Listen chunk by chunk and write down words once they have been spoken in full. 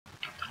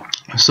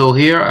So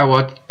here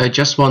I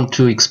just want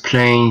to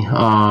explain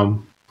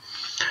how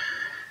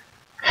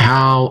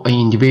an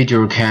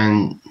individual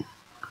can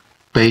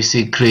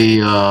basically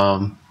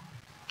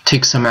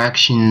take some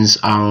actions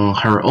on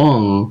her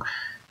own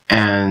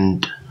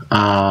and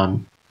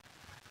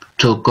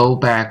to go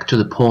back to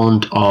the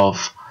point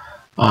of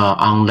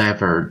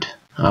unlevered.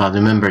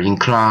 Remember in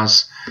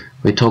class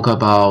we talk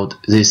about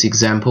this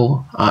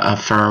example. A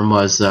firm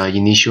was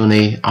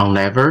initially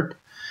unlevered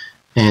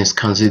and is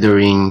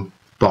considering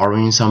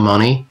borrowing some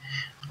money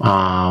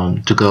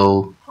to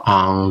go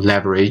on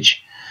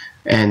leverage.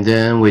 And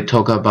then we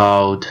talk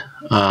about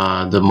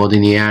the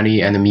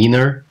Modigliani and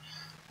Miner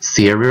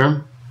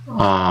theorem,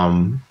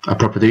 a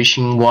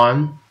proposition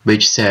 1,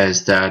 which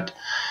says that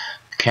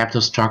capital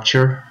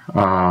structure,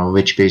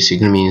 which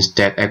basically means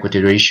debt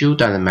equity ratio,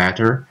 doesn't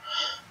matter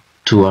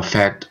to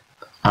affect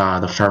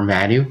the firm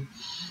value.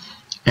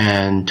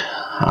 And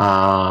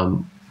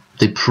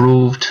they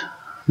proved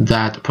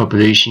that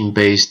proposition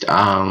based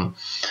on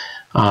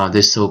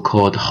this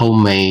so-called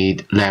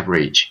homemade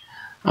leverage.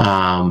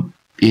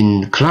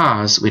 In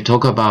class, we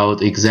talk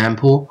about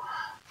example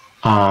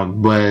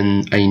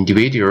when an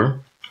individual,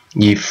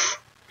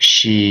 if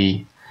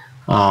she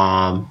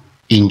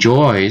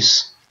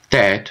enjoys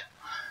debt,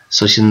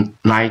 so she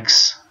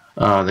likes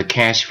the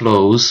cash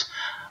flows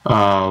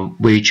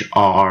which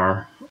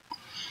are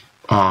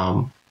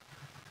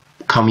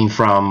coming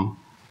from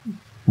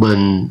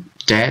when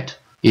debt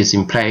is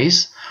in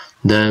place,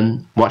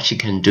 then what she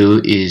can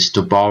do is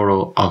to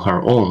borrow on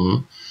her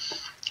own,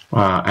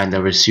 and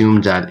I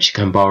assume that she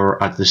can borrow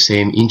at the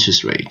same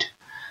interest rate.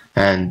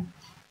 And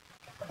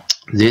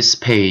this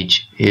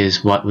page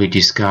is what we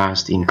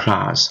discussed in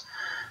class.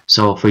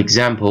 So for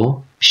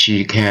example,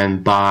 she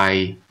can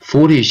buy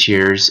 40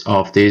 shares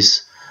of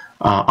this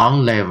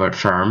unlevered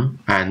firm,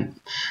 and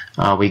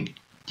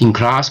in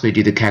class we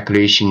did the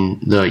calculation,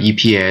 the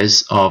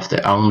EPS of the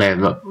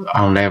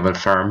unlevered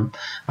firm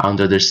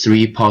under the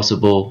 3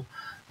 possible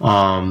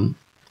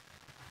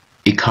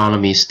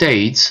economy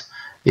states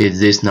is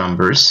these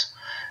numbers.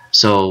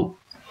 So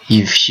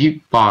if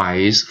she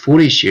buys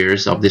 40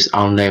 shares of this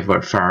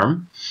unlevered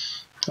firm,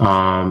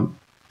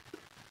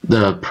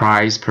 the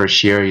price per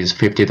share is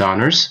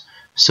 $50,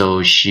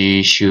 so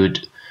she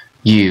should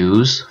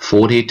use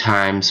 40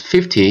 times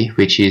 50,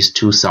 which is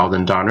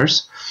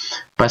 $2,000.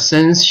 But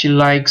since she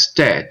likes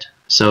debt,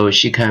 so what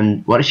she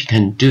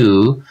can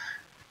do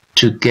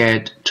to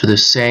get to the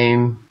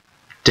same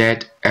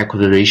debt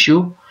equity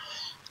ratio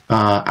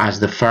as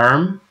the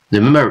firm.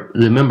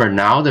 Remember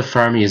now the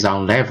firm is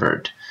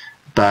unlevered,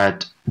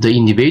 but the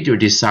individual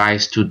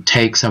decides to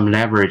take some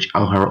leverage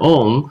on her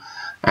own,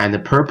 and the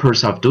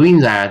purpose of doing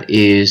that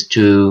is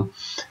to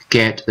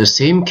get the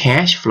same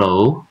cash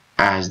flow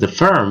as the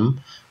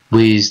firm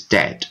with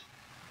debt,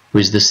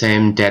 with the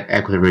same debt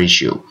equity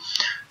ratio.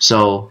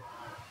 So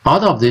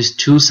out of this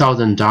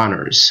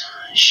 $2,000,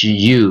 she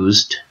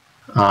used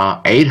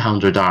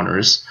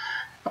 $800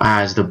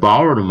 as the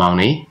borrowed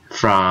money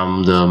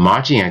from the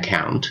margin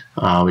account.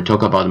 We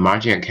talk about the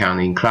margin account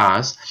in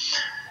class.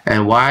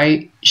 And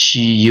why she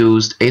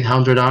used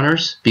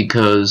 $800?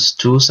 Because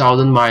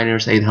 2,000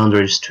 minus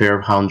 800 is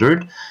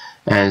 1,200,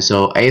 and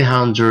so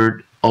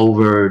 800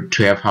 over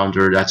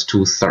 1,200, that's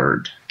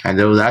 2/3. And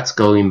though that's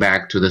going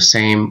back to the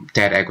same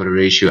debt equity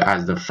ratio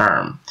as the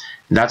firm.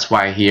 That's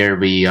why here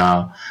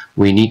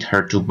we need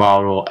her to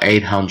borrow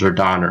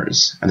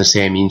 $800 at the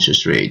same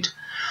interest rate.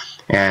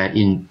 And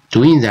in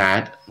doing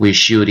that, we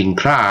should in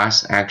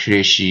class,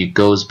 actually she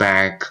goes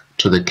back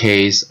to the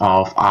case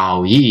of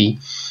ROE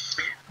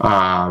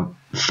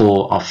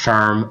for a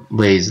firm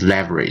with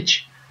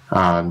leverage.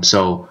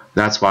 So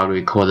that's what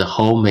we call the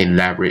homemade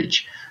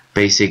leverage.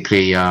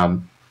 Basically,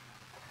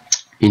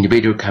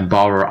 individual can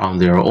borrow on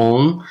their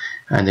own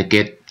and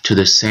get to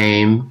the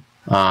same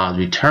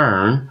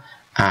return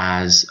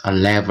as a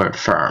levered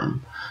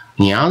firm.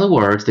 In other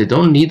words, they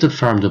don't need the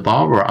firm to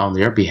borrow on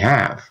their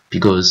behalf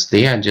because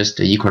they are just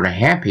equally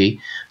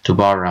happy to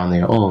borrow on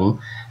their own,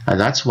 and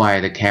that's why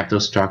the capital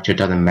structure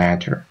doesn't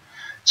matter.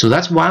 So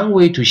that's one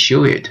way to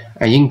show it.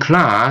 And in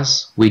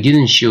class, we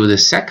didn't show the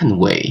second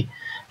way,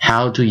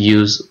 how to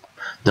use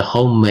the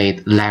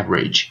homemade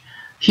leverage.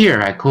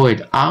 Here I call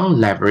it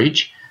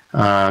unleverage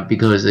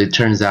because it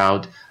turns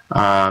out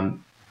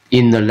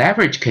in the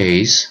leverage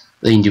case,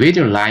 the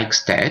individual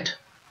likes debt.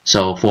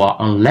 So for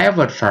an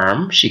unlevered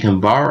firm, she can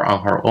borrow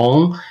on her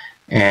own,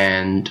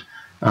 and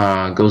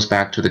goes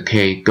to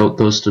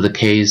the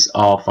case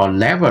of a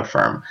levered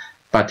firm.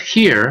 But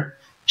here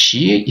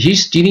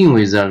he's dealing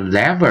with a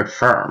levered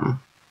firm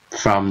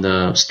from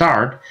the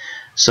start,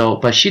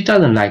 but she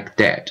doesn't like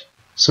debt,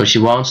 so she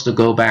wants to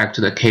go back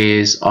to the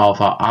case of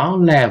an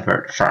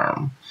unlevered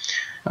firm.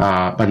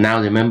 But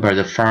now remember,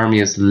 the firm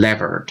is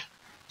levered,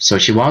 so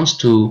she wants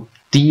to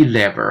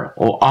delever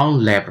or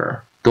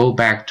unlever, go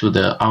back to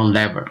the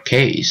unlevered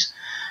case.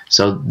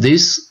 So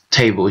this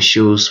table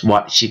shows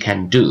what she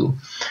can do.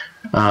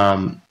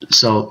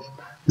 So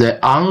the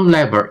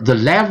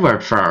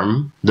levered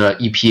firm, the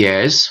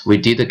EPS, we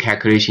did the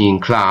calculation in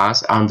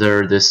class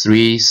under the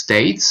 3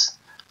 states,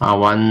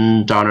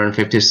 $1.50,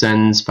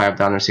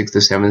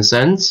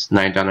 $5.67,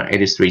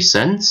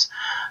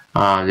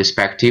 $9.83,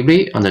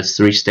 respectively, on the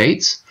 3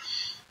 states.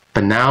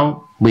 But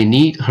now we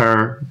need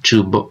her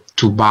to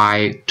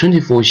buy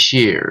 24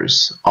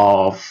 shares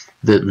of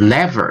the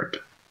levered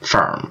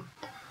firm.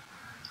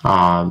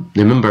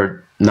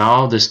 Remember,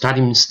 now the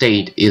starting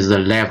state is the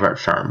levered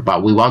firm,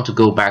 but we want to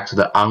go back to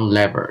the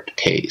unlevered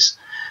case.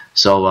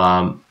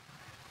 So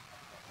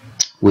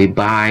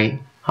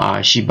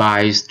she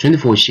buys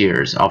 24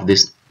 shares of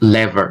this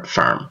levered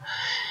firm,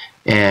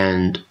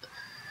 and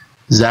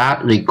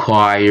that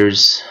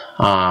requires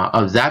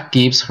that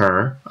gives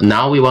her,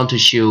 now we want to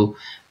show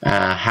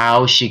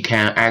how she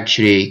can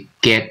actually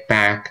get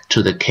back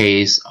to the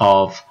case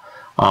of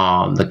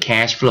the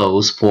cash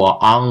flows for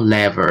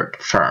unlevered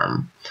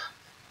firm.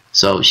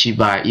 So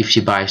if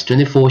she buys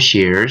 24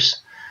 shares,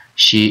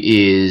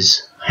 she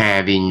is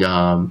having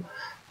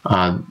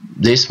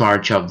this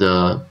much of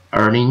the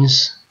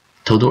earnings,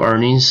 total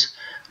earnings,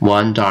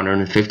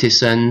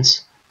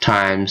 $1.50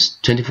 times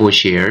 24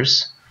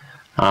 shares.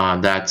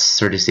 That's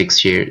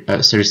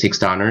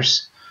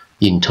 $36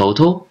 in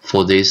total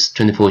for this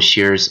 24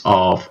 shares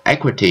of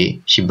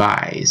equity she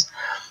buys.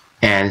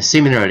 And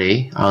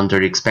similarly, under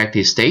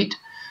expected state,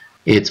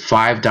 it's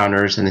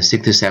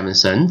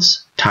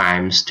 $5.67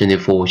 times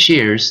 24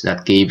 shares.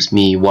 That gives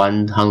me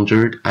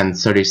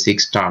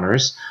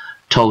 $136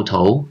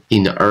 total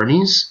in the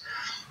earnings.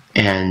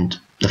 And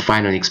the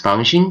final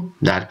expansion,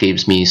 that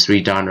gives me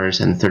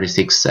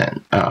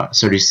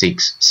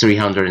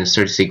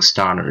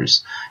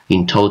 $336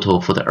 in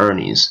total for the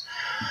earnings.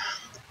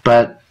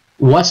 But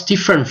what's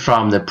different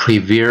from the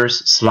previous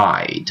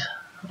slide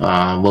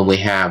when we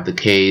have the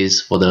case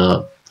for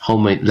the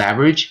homemade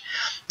leverage?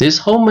 This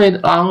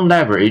homemade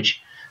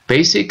unleverage,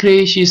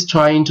 basically she's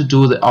trying to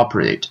do the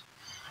opposite.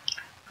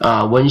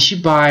 When she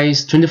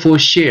buys 24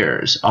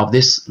 shares of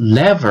this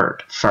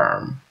levered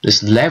firm,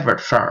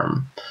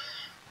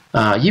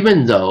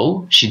 even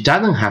though she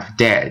doesn't have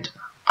debt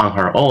on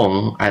her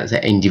own as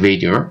an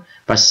individual,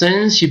 but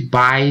since she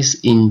buys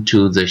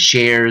into the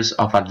shares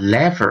of a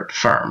levered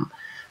firm,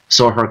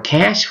 so her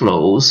cash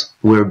flows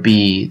will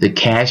be the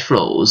cash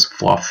flows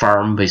for a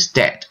firm with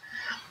debt.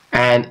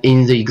 And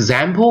in the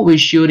example we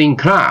showed in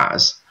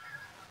class,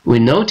 we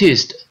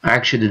noticed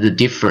actually the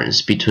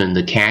difference between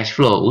the cash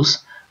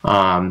flows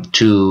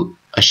to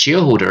a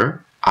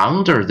shareholder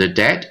under the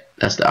debt,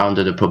 that's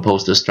under the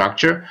proposed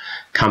structure,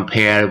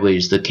 compared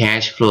with the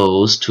cash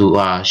flows to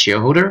a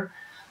shareholder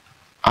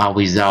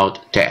without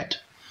debt.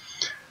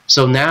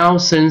 So now,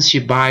 since she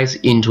buys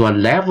into a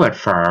levered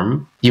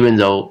firm, even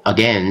though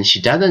again she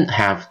doesn't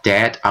have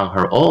debt on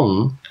her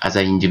own as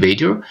an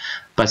individual,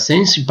 but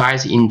since she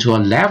buys into a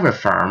levered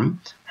firm,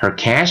 her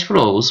cash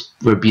flows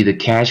will be the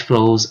cash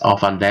flows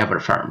of a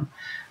levered firm.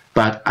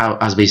 But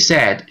as we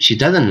said, she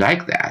doesn't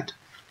like that.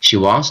 She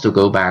wants to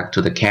go back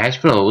to the cash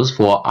flows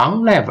for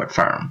unlevered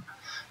firm.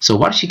 So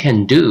what she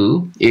can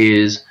do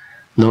is,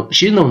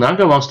 she no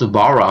longer wants to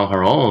borrow on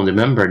her own.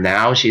 Remember,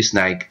 now she's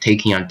like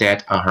taking a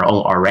debt on her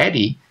own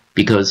already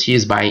because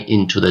she's buying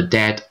into the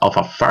debt of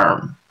a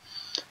firm,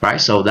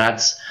 right? So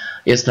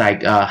it's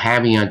like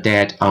having a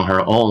debt on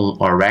her own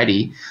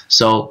already.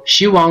 So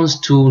she wants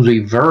to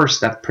reverse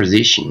that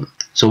position.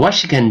 So what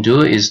she can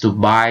do is to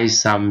buy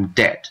some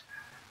debt.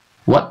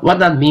 What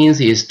that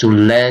means is to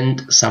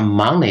lend some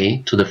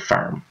money to the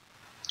firm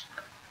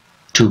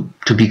to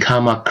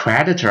become a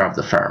creditor of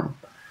the firm.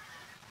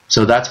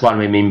 So that's what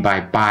we mean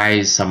by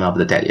buy some of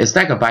the debt. It's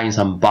like buying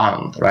some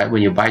bond, right?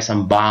 When you buy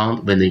some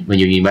bond, when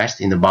you invest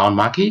in the bond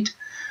market,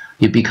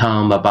 you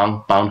become a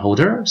bond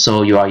holder.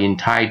 So you are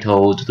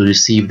entitled to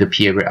receive the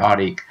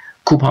periodic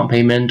coupon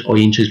payment or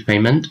interest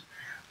payment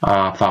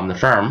from the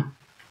firm.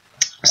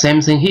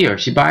 Same thing here.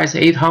 She buys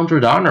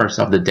 $800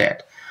 of the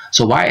debt.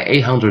 So why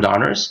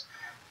 $800?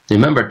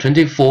 Remember,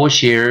 24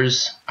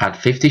 shares at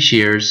 50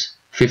 shares,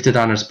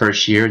 $50 per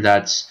share.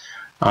 That's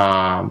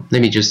let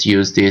me just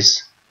use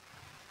this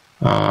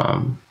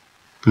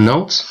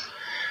notes.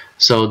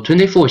 So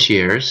 24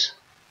 shares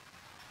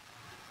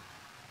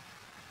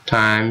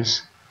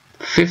times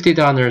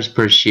 $50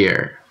 per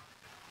share,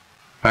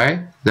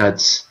 right?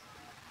 That's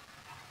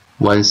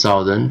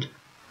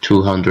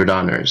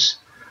 $1,200.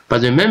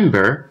 But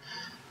remember,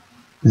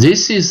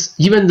 this is,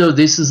 even though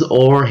this is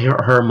all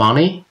her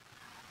money,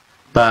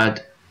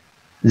 but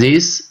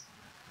this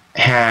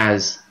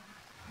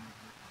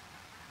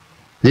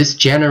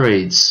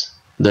generates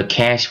the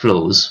cash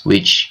flows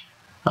which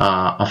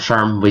a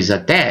firm with a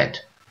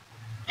debt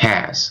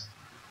has.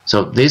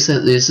 So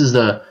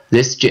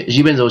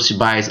even though she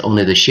buys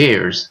only the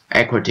shares,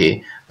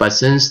 equity, but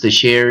since the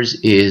shares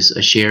is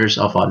shares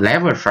of a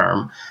levered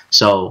firm,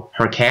 so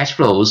her cash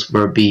flows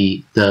will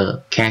be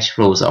the cash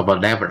flows of a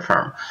levered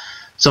firm.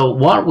 So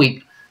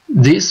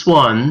this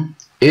one,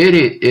 it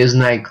is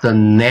like the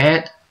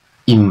net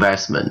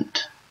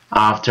investment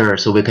after.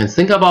 So we can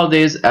think about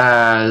this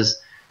as,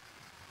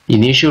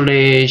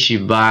 initially she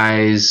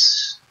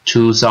buys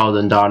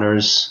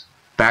 $2,000,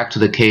 back to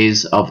the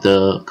case of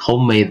the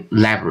homemade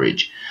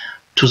leverage,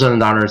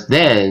 $2,000.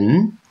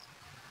 Then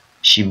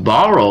she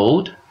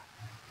borrowed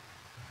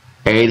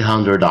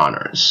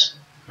 $800,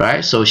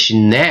 right? So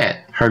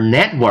her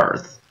net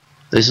worth,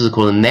 this is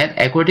called net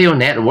equity or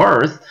net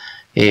worth,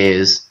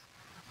 is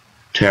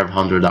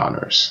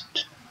 $1,200.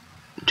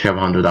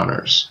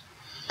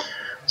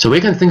 So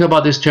we can think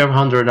about this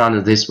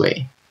 $1,200 this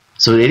way.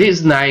 So it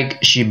is like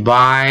she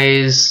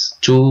buys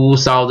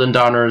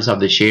 $2,000 of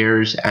the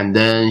shares, and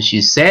then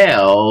she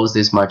sells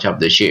this much of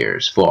the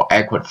shares for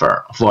equity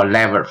firm, for a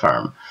levered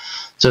firm.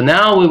 So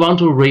now we want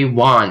to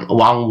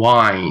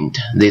unwind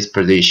this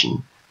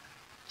position.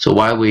 So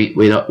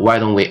why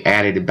don't we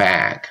add it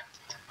back?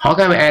 How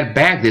can we add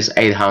back this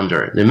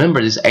 800?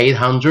 Remember, this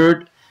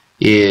 800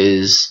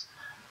 is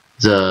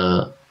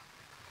the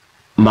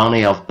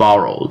money of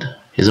borrowed,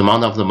 is the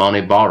amount of the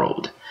money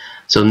borrowed.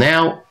 So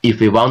now if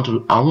we want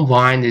to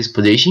unwind this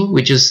position,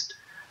 we just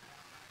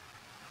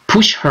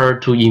push her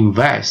to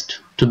invest,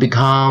 to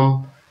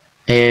become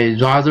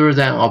rather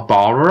than a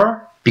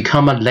borrower,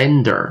 become a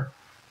lender.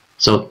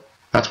 So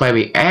that's why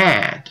we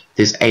add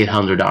this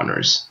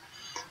 $800.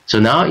 So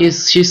now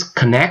she's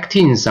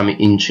connecting some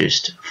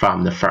interest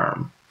from the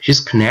firm.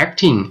 She's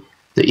connecting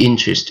the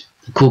interest,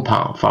 the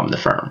coupon from the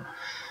firm.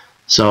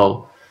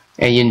 So,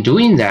 and in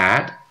doing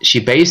that, she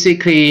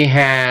basically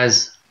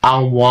has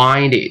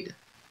unwinded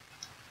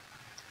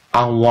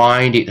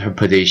her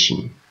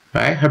position,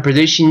 right? Her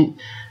position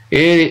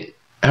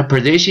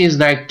is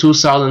like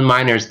 2,000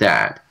 minus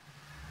that,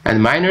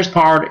 and minus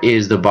part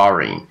is the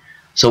borrowing.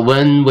 So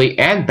when we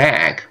add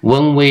back,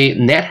 when we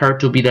net her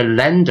to be the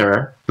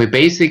lender, we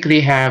basically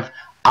have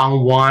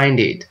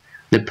unwinded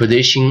the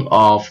position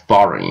of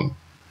borrowing.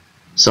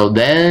 So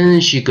then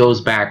she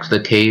goes back to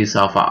the case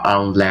of an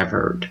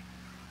unlevered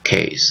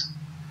case.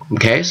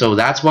 Okay, so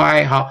that's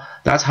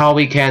how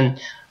we can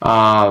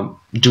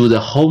do the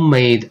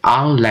homemade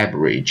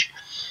unleverage,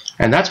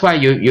 and that's why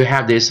you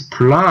have this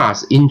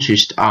plus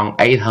interest on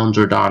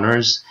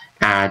 $800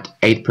 at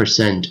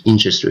 8%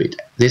 interest rate.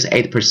 This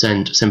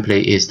 8%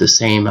 simply is the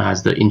same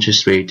as the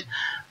interest rate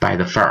by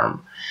the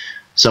firm.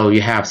 So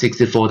you have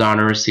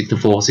 $64,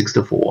 64,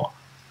 64,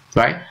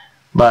 right?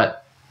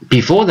 But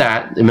before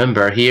that,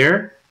 remember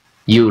here,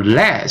 you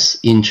less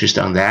interest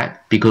on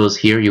that because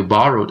here you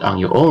borrowed on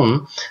your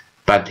own,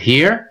 but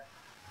here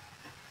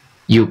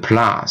you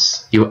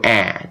plus, you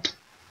add,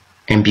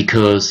 and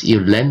because you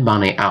lend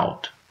money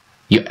out,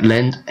 you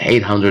lend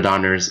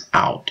 $800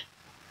 out.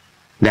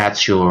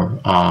 That's your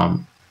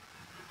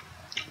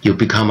you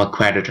become a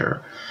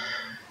creditor.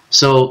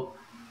 So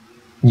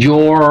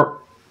your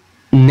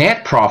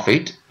net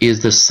profit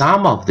is the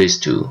sum of these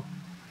two.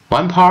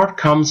 One part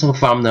comes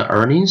from the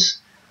earnings,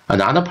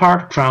 another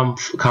part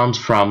comes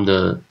from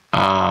the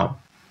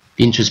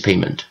interest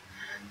payment.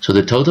 So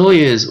the total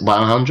is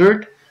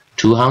 100,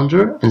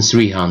 200, and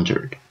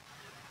 300.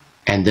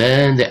 And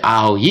then the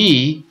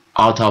ROE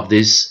out of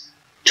this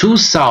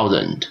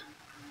 2,000.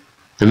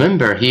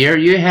 Remember here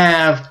you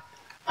have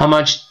how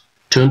much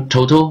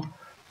total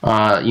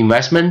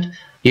investment?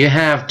 You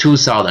have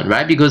 2,000,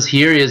 right? Because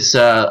here is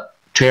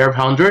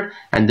 1,200,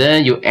 and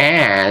then you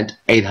add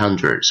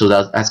 800. So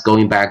that's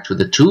going back to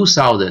the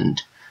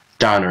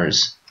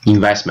 $2,000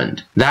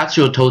 investment. That's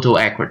your total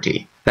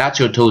equity. That's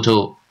your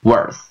total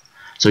worth.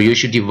 So you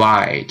should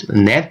divide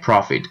net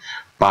profit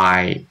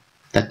by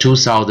the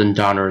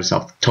 $2,000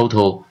 of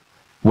total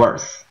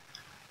worth.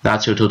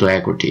 That's your total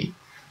equity.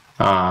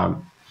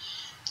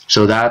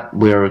 So that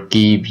will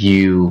give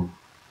you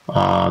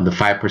the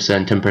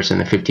 5%, 10%,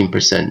 and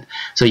 15%.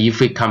 So if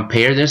we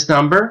compare this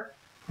number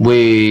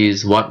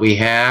with what we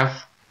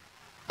have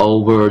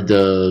over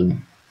the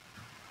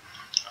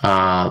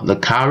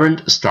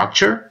current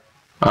structure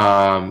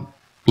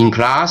in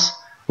class,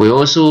 we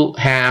also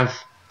have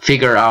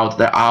figured out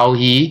the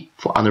ROE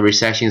for under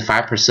recession is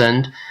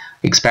 5%,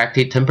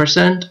 expected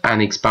 10%,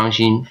 and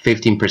expansion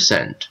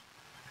 15%.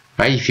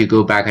 Right? If you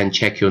go back and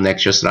check your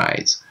lecture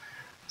slides.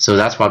 So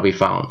that's what we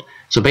found.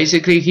 So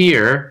basically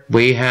here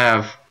we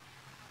have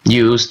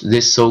used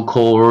this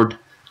so-called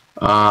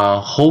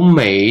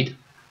homemade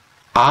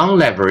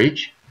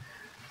unleverage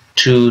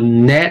to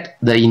net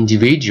the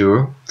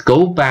individual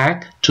go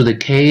back to the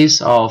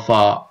case of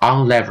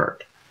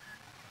unlevered.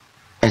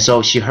 And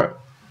so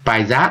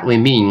by that we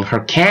mean her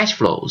cash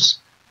flows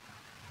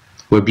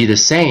will be the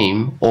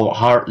same, or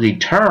her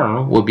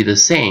return will be the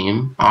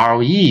same,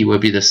 ROE will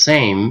be the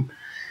same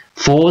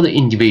for the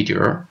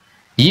individual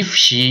if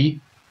she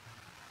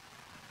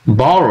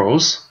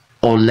borrows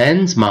or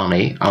lends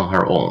money on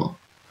her own.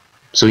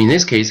 So in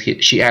this case,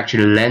 she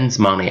actually lends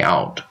money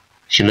out.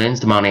 She lends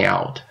the money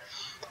out.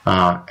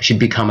 She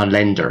become a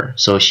lender,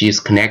 so she is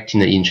connecting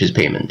the interest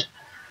payment.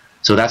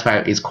 So that's why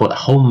it's called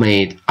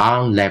homemade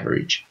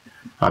unleverage,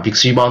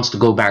 because she wants to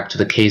go back to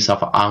the case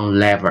of an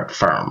unlevered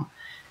firm.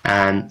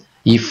 And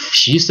if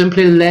she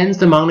simply lends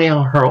the money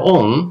on her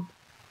own,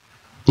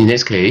 in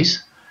this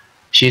case,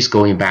 she's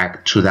going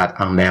back to that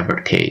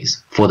unlevered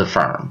case for the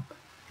firm.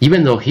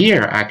 Even though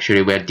here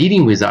actually we're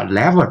dealing with a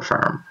levered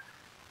firm.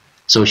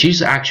 So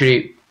she's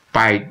actually,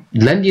 by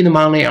lending the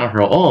money on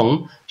her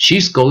own,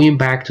 she's going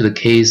back to the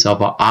case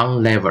of an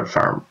unlevered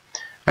firm.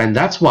 And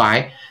that's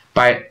why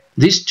by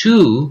these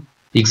two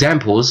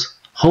examples,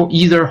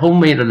 either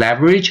homemade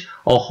leverage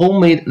or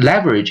homemade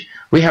leverage,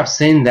 we have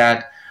seen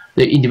that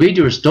the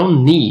individuals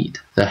don't need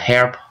the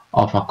help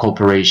of a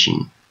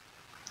corporation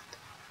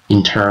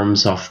in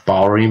terms of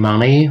borrowing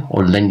money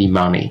or lending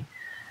money.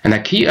 And the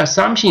key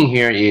assumption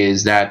here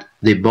is that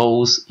they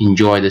both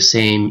enjoy the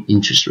same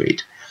interest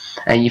rate.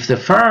 And if the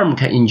firm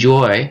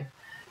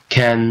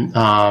can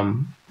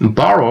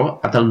borrow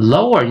at a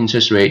lower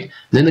interest rate,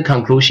 then the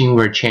conclusion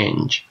will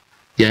change.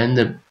 Then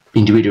the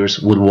individuals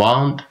would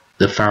want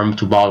the firm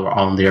to borrow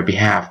on their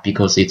behalf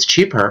because it's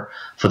cheaper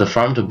for the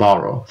firm to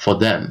borrow for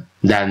them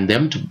than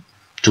them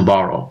to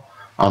borrow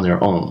on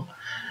their own.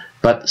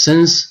 But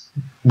since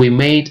we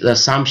made the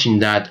assumption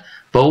that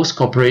both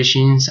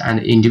corporations and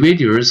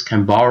individuals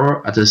can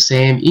borrow at the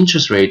same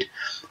interest rate,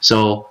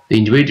 so the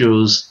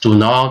individuals do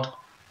not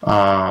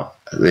are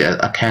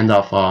kind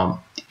of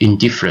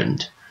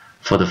indifferent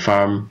for the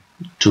firm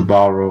to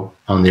borrow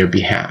on their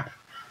behalf.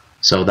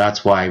 So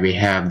that's why we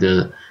have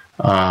the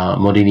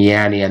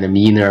Modigliani and the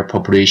Miner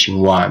population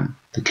 1.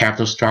 The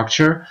capital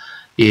structure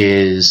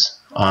is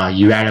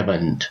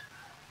irrelevant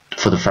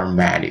for the firm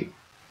value.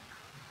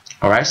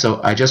 Alright,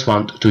 so I just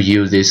want to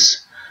use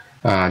this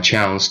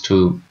chance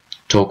to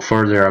talk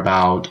further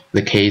about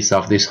the case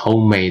of this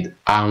homemade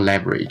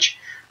unleverage,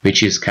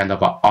 which is kind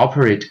of an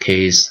opposite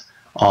case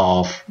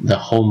of the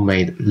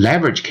homemade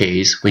leverage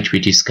case which we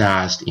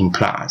discussed in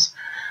class.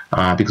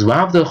 Because one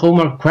of the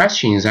homework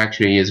questions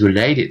actually is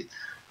related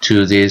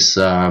to this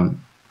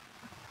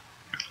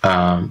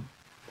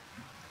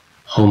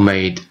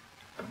homemade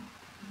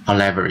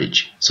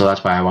unleverage. So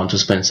that's why I want to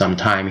spend some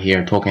time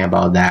here talking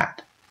about that.